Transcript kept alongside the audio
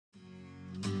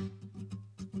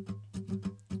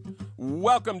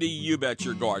Welcome to You Bet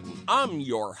Your Garden. I'm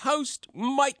your host,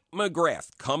 Mike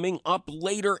McGrath. Coming up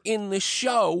later in the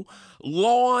show,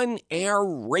 lawn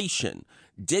aeration.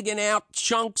 Digging out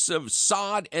chunks of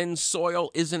sod and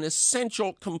soil is an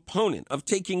essential component of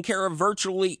taking care of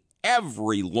virtually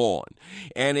every lawn.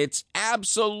 And it's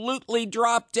absolutely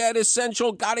drop-dead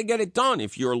essential. Got to get it done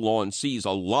if your lawn sees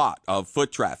a lot of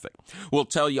foot traffic. We'll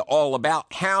tell you all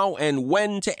about how and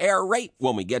when to aerate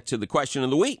when we get to the question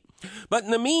of the week. But in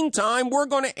the meantime, we're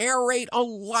going to aerate a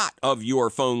lot of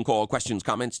your phone call questions,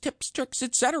 comments, tips, tricks,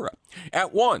 etc.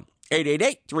 at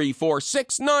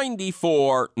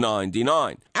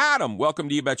 1-888-346-9499. Adam, welcome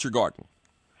to You Bet Your Garden.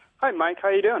 Hi, Mike. How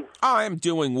you doing? I'm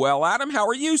doing well, Adam. How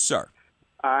are you, sir?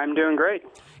 I'm doing great.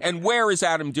 And where is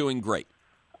Adam doing great?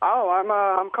 Oh,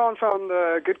 I'm calling from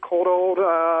the good cold old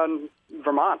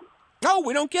Vermont. Oh,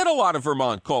 we don't get a lot of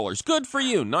Vermont callers. Good for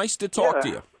you. Nice to talk to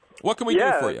you. What can we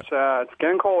do for you? It's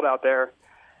getting cold out there.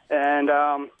 And,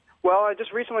 well, I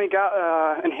just recently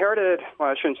got inherited, well,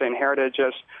 I shouldn't say inherited,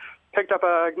 just picked up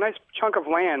a nice chunk of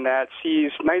land that sees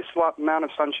nice amount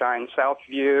of sunshine, south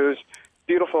views,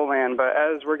 beautiful land. But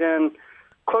as we're getting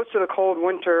close to the cold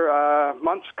winter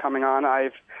months coming on,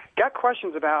 I've got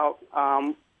questions about,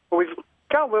 we've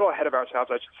got a little ahead of ourselves,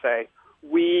 I should say.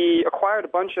 We acquired a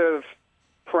bunch of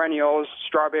perennials,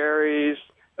 strawberries,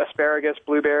 asparagus,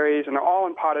 blueberries, and they're all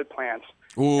in potted plants.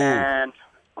 Ooh. And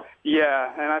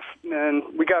yeah, and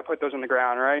we got to put those in the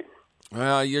ground, right?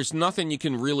 There's nothing you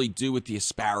can really do with the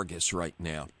asparagus right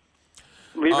now.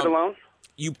 Leave it alone?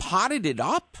 You potted it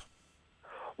up?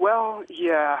 Well,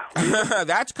 yeah.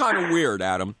 That's kind of weird,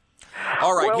 Adam.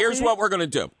 All right, here's what we're going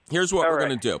to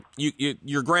do.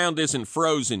 Your ground isn't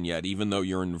frozen yet, even though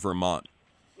you're in Vermont.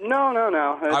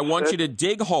 No. I want you to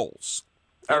dig holes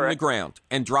in the ground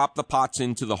and drop the pots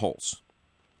into the holes.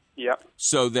 Yep.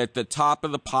 So that the top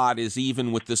of the pot is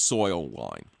even with the soil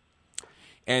line.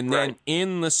 And then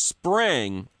in the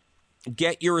spring,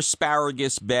 get your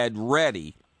asparagus bed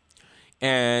ready.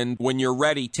 And when you're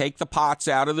ready, take the pots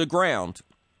out of the ground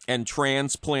and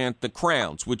transplant the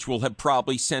crowns, which will have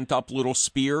probably sent up little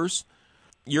spears.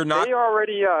 They are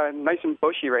already nice and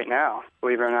bushy right now,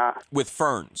 believe it or not. With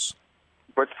ferns.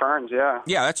 With ferns, yeah.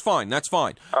 Yeah, that's fine.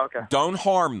 Okay. Don't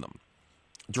harm them.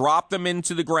 Drop them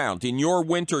into the ground. In your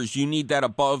winters, you need that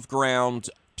above ground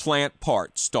plant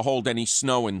parts to hold any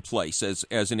snow in place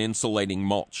as an insulating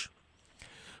mulch.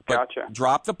 But gotcha.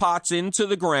 Drop the pots into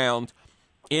the ground.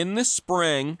 In the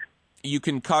spring, you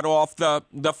can cut off the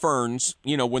ferns,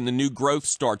 when the new growth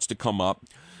starts to come up.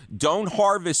 Don't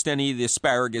harvest any of the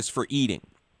asparagus for eating.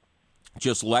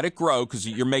 Just let it grow because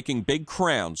you're making big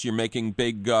crowns. You're making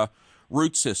big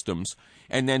root systems.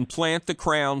 And then plant the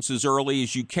crowns as early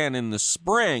as you can in the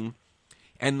spring.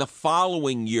 And the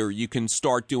following year, you can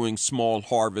start doing small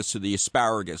harvests of the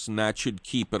asparagus, and that should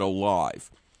keep it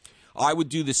alive. I would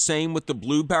do the same with the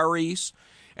blueberries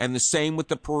and the same with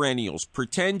the perennials.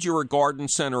 Pretend you're a garden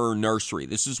center or nursery.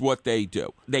 This is what they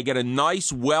do. They get a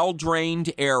nice,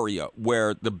 well-drained area,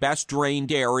 where the best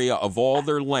drained area of all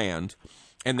their land,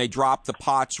 and they drop the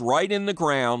pots right in the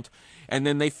ground, and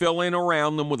then they fill in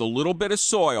around them with a little bit of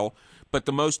soil. But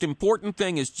the most important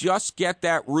thing is just get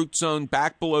that root zone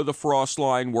back below the frost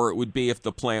line where it would be if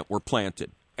the plant were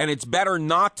planted. And it's better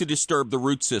not to disturb the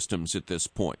root systems at this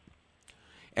point.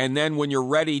 And then when you're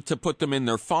ready to put them in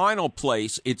their final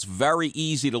place, it's very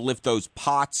easy to lift those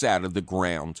pots out of the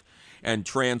ground and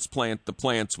transplant the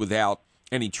plants without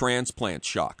any transplant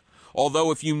shock.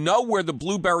 Although if you know where the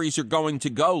blueberries are going to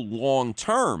go long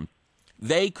term,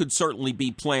 they could certainly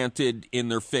be planted in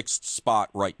their fixed spot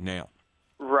right now.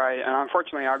 Right, and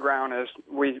unfortunately our ground is,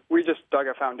 we just dug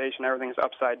a foundation, everything's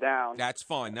upside down. That's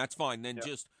fine. Then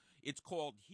it's called